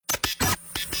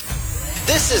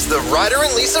This is the Ryder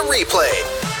and Lisa replay.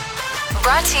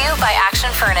 Brought to you by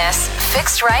Action Furnace.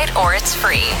 Fixed right or it's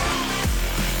free.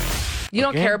 You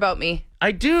don't care about me.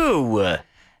 I do.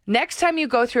 Next time you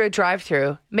go through a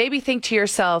drive-thru, maybe think to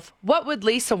yourself, what would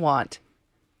Lisa want?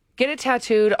 Get it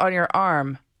tattooed on your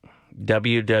arm.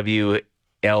 WWLW.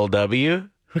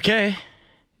 Okay.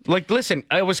 Like, listen,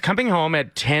 I was coming home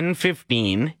at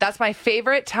 10:15. That's my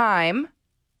favorite time.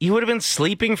 You would have been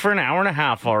sleeping for an hour and a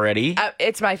half already.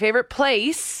 It's my favorite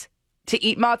place to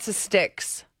eat matzo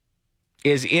sticks.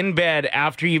 Is in bed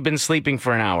after you've been sleeping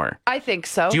for an hour. I think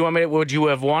so. Would you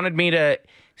have wanted me to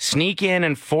sneak in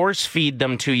and force feed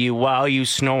them to you while you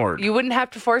snored? You wouldn't have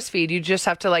to force feed. You just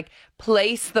have to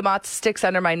place the matzo sticks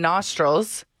under my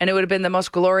nostrils, and it would have been the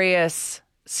most glorious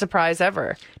surprise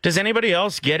ever. Does anybody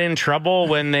else get in trouble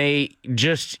when they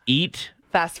just eat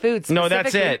fast food? No,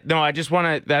 that's it. No, I just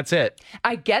want to. That's it.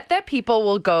 I get that people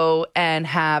will go and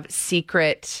have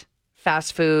secret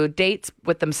fast food dates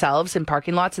with themselves in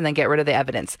parking lots and then get rid of the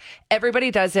evidence.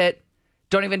 Everybody does it.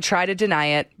 Don't even try to deny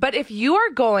it. But if you are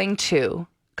going to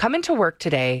come into work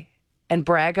today and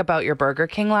brag about your Burger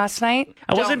King last night,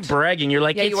 I wasn't bragging. You're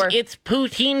like, it's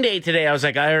poutine day today. I was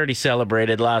like, I already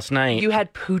celebrated last night. You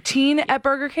had poutine at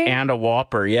Burger King? And a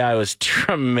Whopper. Yeah, it was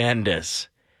tremendous.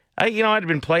 I'd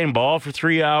been playing ball for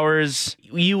 3 hours.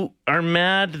 You are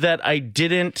mad that I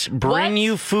didn't bring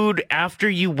you food after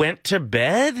you went to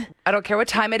bed? I don't care what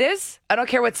time it is. I don't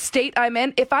care what state I'm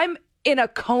in. If I'm in a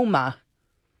coma,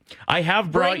 I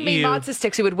have brought bring me matzo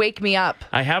sticks. It would wake me up.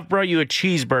 I have brought you a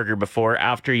cheeseburger before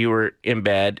after you were in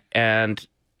bed and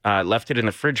left it in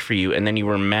the fridge for you. And then you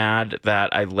were mad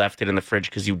that I left it in the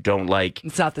fridge because you don't like...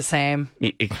 It's not the same.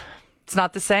 It's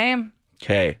not the same.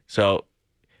 Okay, so...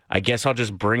 I guess I'll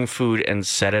just bring food and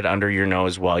set it under your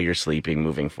nose while you're sleeping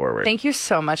moving forward. Thank you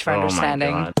so much for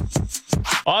understanding. My God.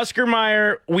 Oscar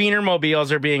Mayer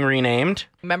Wienermobiles are being renamed.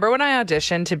 Remember when I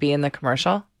auditioned to be in the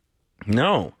commercial?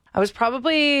 No. I was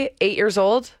probably 8 years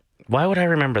old. Why would I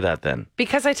remember that then?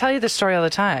 Because I tell you the story all the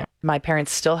time. My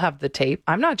parents still have the tape.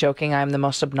 I'm not joking. I'm the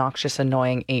most obnoxious,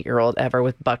 annoying 8-year-old ever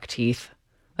with buck teeth.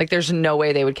 There's no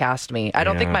way they would cast me. I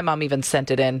don't think my mom even sent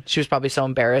it in. She was probably so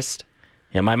embarrassed.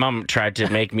 Yeah, my mom tried to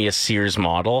make me a Sears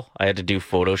model. I had to do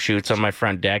photo shoots on my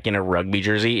front deck in a rugby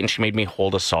jersey, and she made me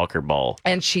hold a soccer ball.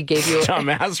 And she gave you...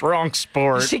 Dumbass, wrong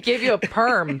sport. She gave you a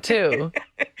perm, too.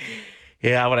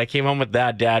 Yeah, when I came home with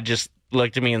that, Dad just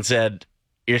looked at me and said,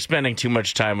 "You're spending too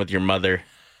much time with your mother."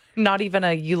 Not even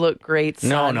a "you look great"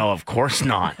 son. No, of course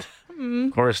not.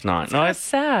 Of course not. It's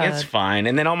sad. It's fine.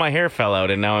 And then all my hair fell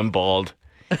out, and now I'm bald.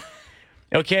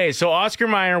 Okay, so Oscar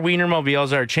Mayer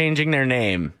Wienermobiles are changing their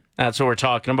name. That's what we're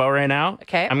talking about right now.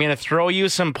 Okay. I'm going to throw you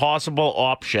some possible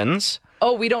options.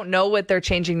 Oh, we don't know what they're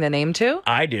changing the name to?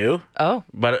 I do. Oh.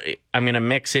 But I'm going to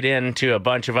mix it into a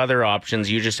bunch of other options.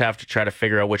 You just have to try to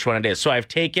figure out which one it is. So I've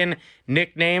taken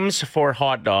nicknames for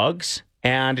hot dogs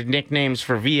and nicknames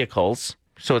for vehicles.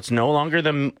 So it's no longer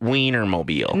the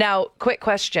Wienermobile. Now, quick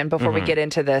question before we get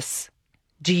into this.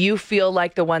 Do you feel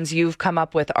like the ones you've come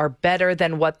up with are better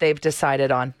than what they've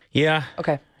decided on? Yeah.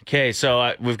 Okay. Okay,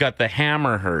 so we've got the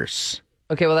Hammer Hearse.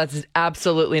 Okay, well, that's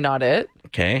absolutely not it.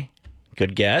 Okay,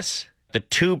 good guess. The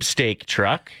Tube Steak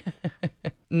Truck.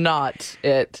 Not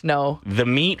it, no. The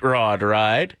Meat Rod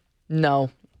Ride.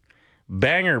 No.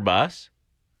 Banger Bus.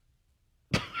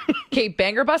 Okay,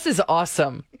 Banger Bus is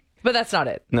awesome, but that's not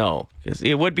it. No, because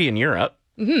it would be in Europe.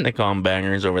 Mm-hmm. They call them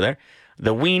bangers over there.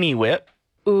 The Weenie Whip.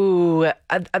 Ooh,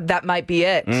 that might be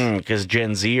it. Because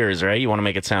Gen Zers, right? You want to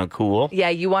make it sound cool. Yeah,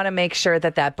 you want to make sure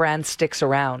that brand sticks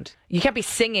around. You can't be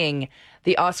singing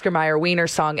the Oscar Mayer Weiner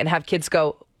song and have kids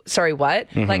go, sorry, what?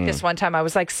 Mm-hmm. Like this one time I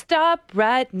was like, stop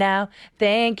right now.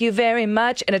 Thank you very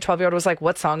much. And a 12-year-old was like,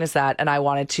 what song is that? And I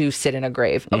wanted to sit in a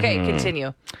grave. Okay,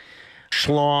 continue.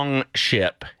 Schlong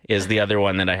Ship is the other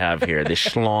one that I have here. The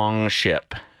Schlong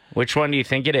Ship. Which one do you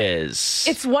think it is?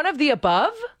 It's one of the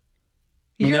above?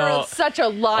 You're such a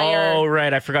liar. Oh,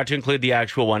 right. I forgot to include the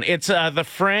actual one. It's the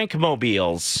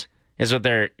Frankmobiles is what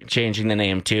they're changing the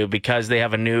name to because they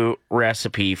have a new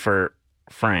recipe for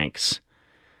Frank's.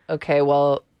 Okay,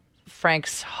 well,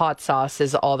 Frank's hot sauce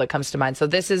is all that comes to mind. So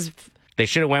this is... They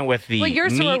should have went with the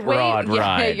Meat Rod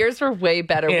Ride. Yeah, yours were way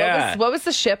better. Yeah. What was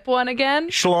the ship one again?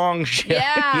 Schlong Ship.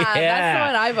 Yeah, that's the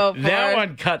one I vote for. That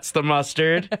one cuts the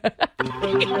mustard.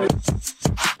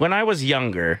 When I was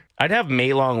younger, I'd have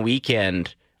May Long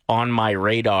Weekend on my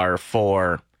radar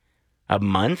for a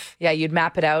month. Yeah, you'd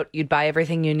map it out. You'd buy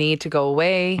everything you need to go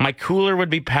away. My cooler would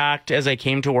be packed as I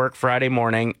came to work Friday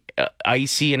morning,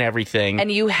 icy and everything.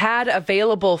 And you had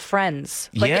available friends.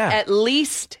 At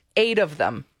least 8 of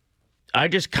them. I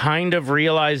just kind of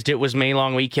realized it was May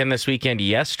long weekend this weekend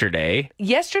yesterday.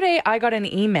 Yesterday, I got an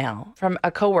email from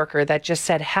a coworker that just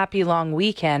said, "Happy long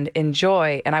weekend,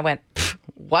 enjoy." And I went,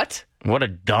 "What?" What a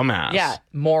dumbass. Yeah,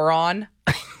 moron.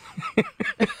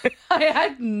 I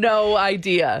had no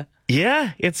idea.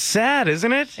 Yeah, it's sad,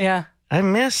 isn't it? Yeah. I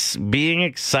miss being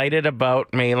excited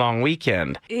about May long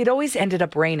weekend. It always ended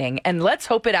up raining, and let's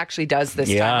hope it actually does this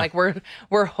Yeah. time. Like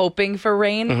we're hoping for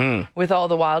rain with all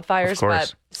the wildfires. Of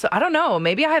course. But so I don't know.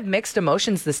 Maybe I have mixed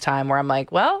emotions this time where I'm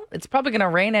like, well, it's probably going to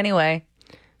rain anyway.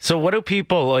 So what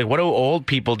do old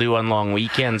people do on long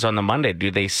weekends on the Monday? Do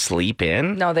they sleep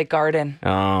in? No, they garden.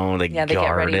 Oh, they Yeah, they get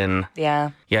ready. garden. Yeah.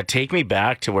 Yeah, take me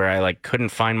back to where I couldn't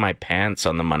find my pants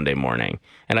on the Monday morning,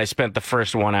 and I spent the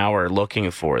first 1 hour looking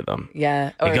for them.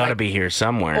 Yeah. They Or got to be here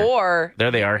somewhere. Or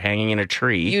there they are, hanging in a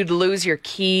tree. you'd lose your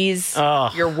keys,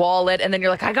 Ugh. your wallet, and then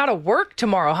you're like, I got to work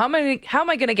tomorrow. How am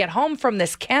I going to get home from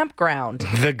this campground?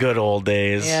 The good old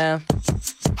days. Yeah.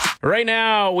 Right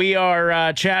now, we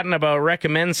are chatting about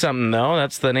Recommend Something, though.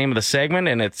 That's the name of the segment,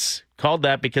 and it's called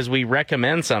that because we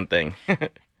recommend something.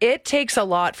 It takes a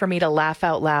lot for me to laugh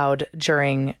out loud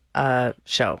during a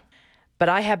show, but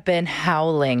I have been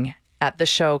howling at the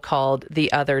show called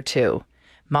The Other Two.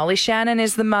 Molly Shannon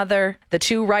is the mother. The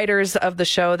two writers of the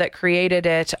show that created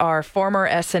it are former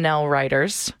SNL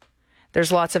writers.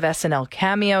 There's lots of SNL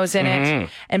cameos in it.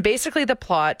 And basically the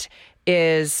plot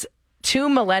is two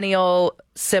millennial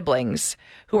siblings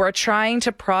who are trying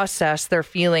to process their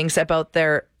feelings about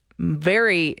their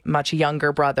very much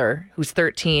younger brother, who's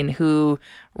 13, who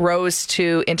rose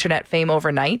to internet fame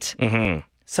overnight.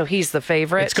 So he's the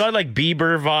favorite. It's got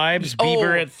Bieber vibes.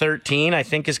 Bieber at 13, I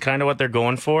think, is kind of what they're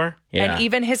going for. Yeah. And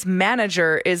even his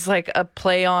manager is like a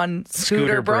play on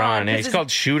Scooter Braun. Yeah, he's called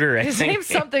Shooter, I His think. name's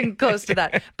something close to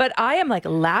that. But I am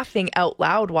laughing out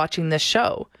loud watching this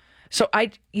show. So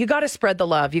you got to spread the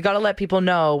love. You got to let people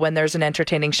know when there's an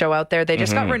entertaining show out there. They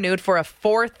just got renewed for a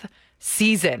 4th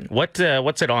season. What's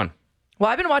it on? Well,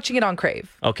 I've been watching it on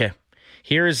Crave. Okay.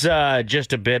 Here's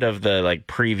just a bit of the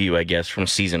preview, I guess, from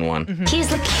season 1. He's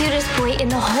the cutest boy in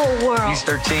the whole world. He's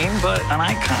 13, but an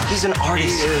icon. He's an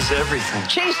artist. He is everything.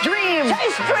 Chase dreams!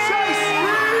 Chase dreams!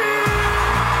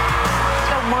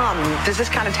 So, Mom, does this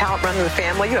kind of talent run in the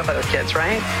family? You have other kids,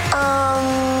 right?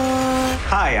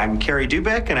 Hi, I'm Carrie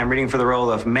Dubeck, and I'm reading for the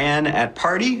role of Man at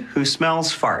Party Who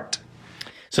Smells Fart.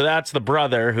 So that's the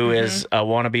brother who is a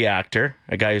wannabe actor,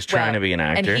 a guy who's trying to be an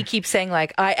actor. And he keeps saying,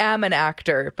 I am an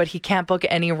actor, but he can't book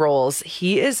any roles.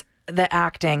 He is the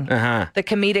acting, the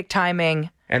comedic timing.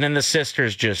 And then the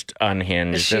sister's just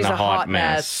unhinged She's and a a hot hot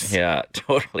mess. mess. Yeah,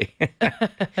 totally.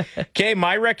 Okay,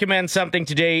 my recommend something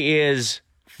today is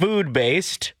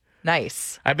food-based.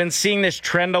 Nice. I've been seeing this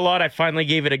trend a lot. I finally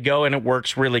gave it a go, and it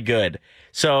works really good.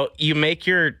 So you make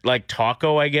your,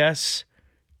 taco, I guess,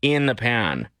 in the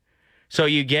pan. So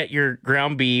you get your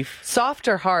ground beef. Soft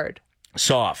or hard?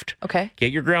 Soft. Okay.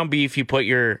 Get your ground beef. You put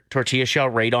your tortilla shell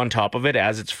right on top of it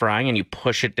as it's frying, and you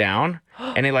push it down,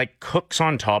 and it cooks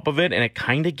on top of it, and it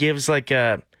kind of gives a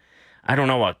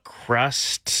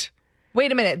crust.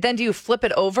 Wait a minute. Then do you flip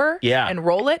it over? Yeah. And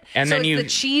roll it? And so then does the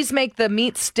cheese make the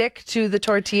meat stick to the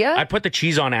tortilla? I put the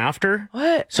cheese on after.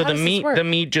 What? So How does this work? the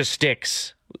meat just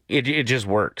sticks. It just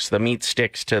works. The meat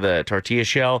sticks to the tortilla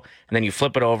shell, and then you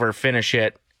flip it over, finish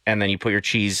it, and then you put your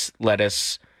cheese,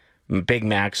 lettuce, Big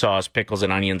Mac sauce, pickles,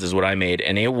 and onions is what I made,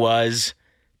 and it was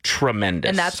tremendous.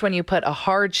 And that's when you put a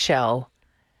hard shell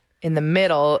in the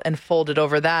middle and fold it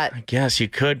over that. I guess you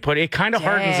could put it. Kind of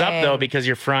hardens up though because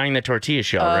you're frying the tortilla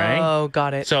shell, right? Oh,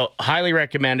 got it. So highly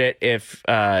recommend it. If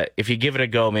you give it a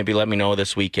go, maybe let me know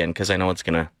this weekend because I know it's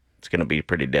gonna be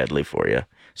pretty deadly for you.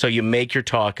 So you make your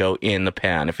taco in the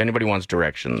pan. If anybody wants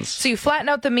directions, So you flatten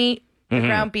out the meat, the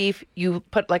ground beef, you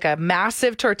put a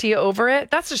massive tortilla over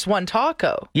it. That's just one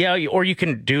taco. yeah, or you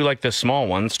can do the small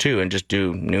ones too, and just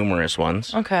do numerous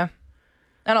ones. Okay.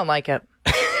 I don't like it.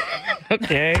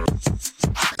 Okay.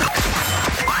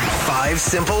 5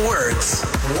 simple words,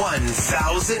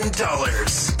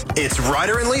 $1,000. It's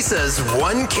Ryder and Lisa's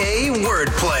 1K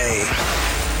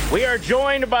wordplay. We are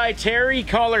joined by Terry,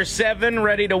 caller 7,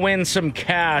 ready to win some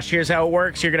cash. Here's how it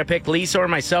works. You're going to pick Lisa or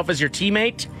myself as your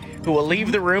teammate, who will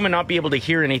leave the room and not be able to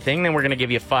hear anything. Then we're going to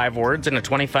give you 5 words and a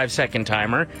 25-second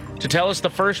timer to tell us the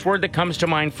first word that comes to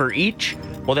mind for each.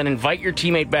 We'll then invite your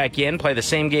teammate back in, play the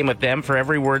same game with them. For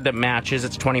every word that matches,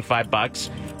 it's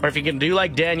 $25. Or if you can do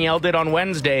like Danielle did on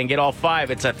Wednesday and get all 5,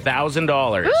 it's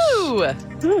 $1,000. Ooh.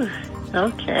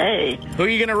 Okay. Who are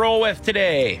you going to roll with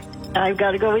today? I've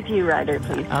got to go with you, Ryder,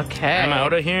 please. Okay. I'm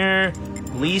out of here.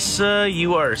 Lisa,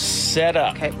 you are set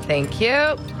up. Okay, thank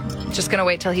you. Just going to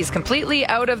wait till he's completely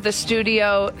out of the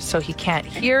studio so he can't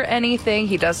hear anything.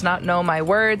 He does not know my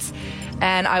words.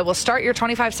 And I will start your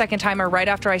 25-second timer right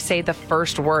after I say the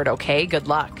first word, okay? Good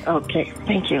luck. Okay,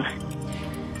 thank you.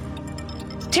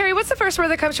 Terry, what's the first word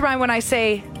that comes to mind when I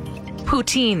say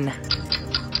poutine?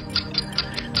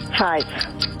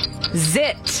 5.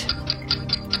 Zit.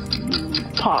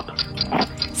 Pop.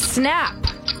 Snap.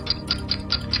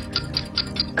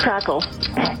 Crackle.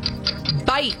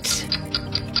 Bite.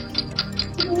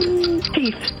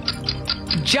 Teeth.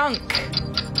 Junk.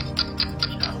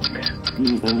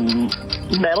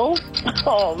 Metal.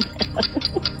 Oh,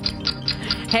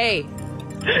 Hey,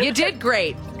 you did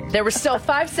great. There were still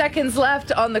 5 seconds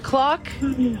left on the clock.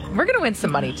 We're going to win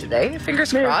some money today.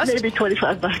 Fingers crossed. maybe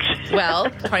 $25. Well,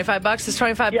 $25 is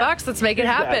 $25. Let's make it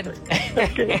happen.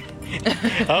 Okay.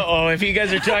 Uh-oh, if you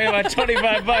guys are talking about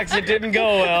 $25, it didn't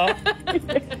go well.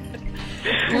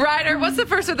 Ryder, what's the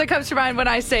first word that comes to mind when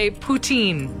I say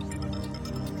poutine?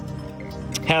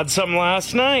 Had some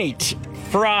last night.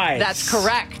 Fries. That's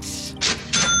correct.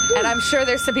 And I'm sure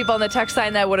there's some people on the text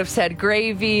line that would have said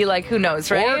gravy, like who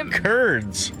knows, right? Or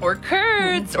curds. Or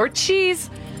curds, or cheese.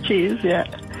 Cheese, yeah.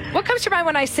 What comes to mind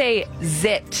when I say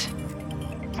zit?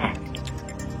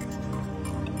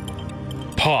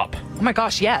 Pop. Oh my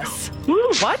gosh, yes.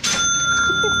 What?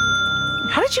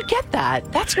 How did you get that?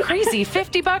 That's crazy.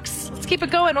 $50. Let's keep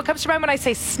it going. What comes to mind when I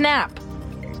say snap?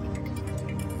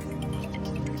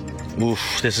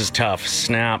 Oof, this is tough.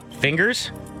 Snap.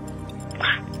 Fingers?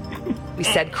 We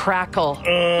said crackle,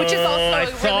 which is also a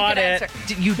really thought good it.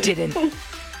 answer. You didn't.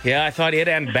 Yeah, I thought it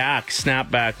and back. Snap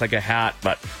back like a hat,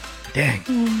 but dang.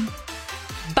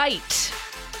 Bite.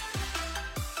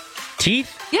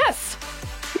 Teeth? Yes.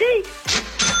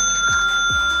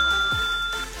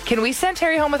 Can we send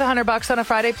Terry home with $100 on a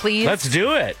Friday, please? Let's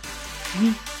do it.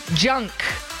 Junk.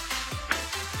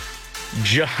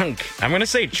 Junk. I'm going to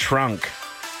say trunk.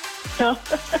 No,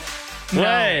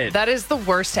 What? that is the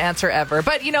worst answer ever.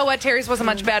 But you know what? Terry's wasn't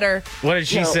much better. What did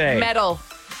she say? Metal.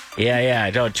 Yeah.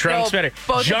 No, trunk's better.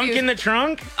 both of Junk you- in the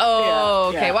trunk? Oh,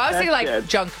 okay. yeah, Well, I was thinking like that's good.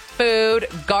 junk food,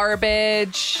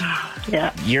 garbage.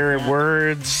 Yeah. Your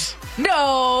words.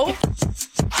 No.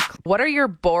 What are your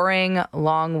boring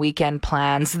long weekend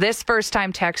plans? This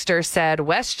first-time texter said,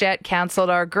 WestJet canceled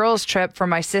our girls' trip for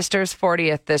my sister's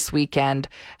 40th this weekend.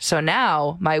 So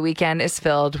now my weekend is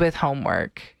filled with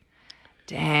homework.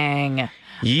 Dang.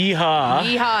 Yeehaw.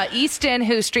 Yeehaw. Easton,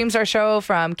 who streams our show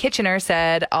from Kitchener,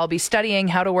 said, I'll be studying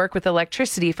how to work with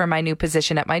electricity for my new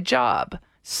position at my job.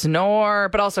 Snore,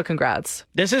 but also congrats.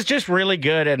 This is just really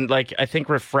good and, I think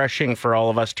refreshing for all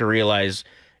of us to realize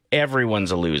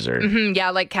everyone's a loser.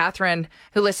 Yeah, like Catherine,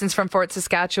 who listens from Fort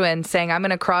Saskatchewan, saying, I'm going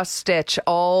to cross-stitch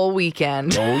all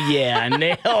weekend. Oh, yeah.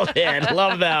 Nailed it.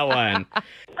 Love that one.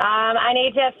 I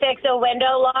need to fix a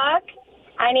window lock.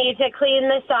 I need to clean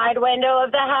the side window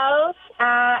of the house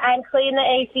and clean the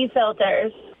AC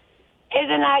filters.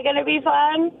 Isn't that going to be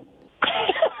fun?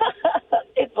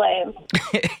 It's lame.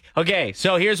 Okay,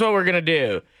 so here's what we're going to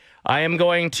do. I am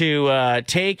going to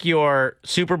take your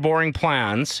super boring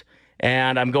plans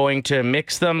and I'm going to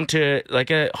mix them to like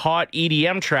a hot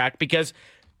EDM track because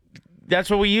that's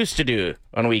what we used to do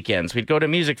on weekends. We'd go to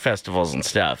music festivals and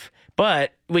stuff.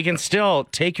 But we can still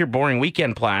take your boring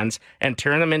weekend plans and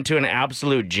turn them into an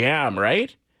absolute jam,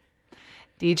 right?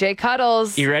 DJ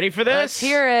Cuddles. You ready for this? Let's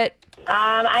hear it.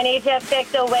 I need to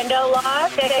fix a window lock.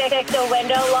 Fix a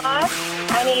window lock.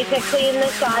 I need to clean the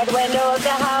side window of the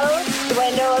house.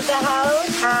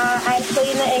 And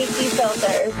clean the AC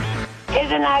filters.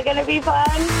 Isn't that going to be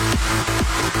fun?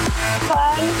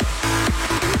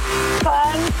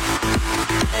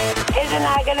 Isn't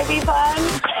that going to be fun?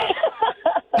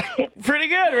 Pretty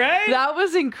good, right? That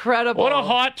was incredible. What a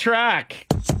hot track.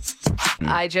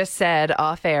 I just said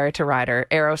off air to Ryder,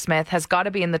 Aerosmith has got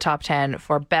to be in the top 10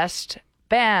 for best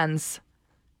bands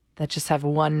that just have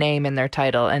one name in their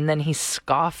title. And then he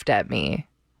scoffed at me.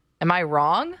 Am I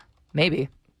wrong? Maybe.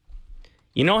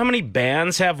 You know how many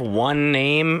bands have one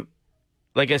name,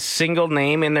 like a single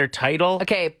name in their title?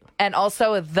 Okay. And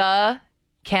also the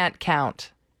can't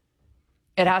count.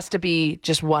 It has to be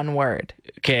just one word.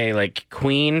 Okay, like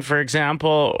Queen, for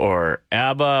example, or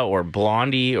ABBA, or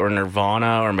Blondie, or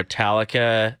Nirvana, or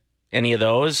Metallica, any of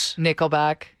those?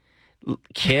 Nickelback.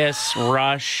 Kiss,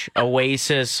 Rush,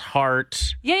 Oasis,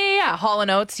 Heart. Yeah. Hall &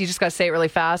 Oates. You just got to say it really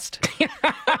fast.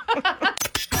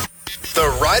 The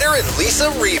Ryder and Lisa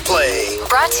replay.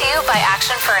 Brought to you by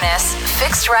Action Furnace.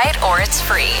 Fixed right or it's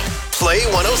free. Play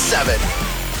 107.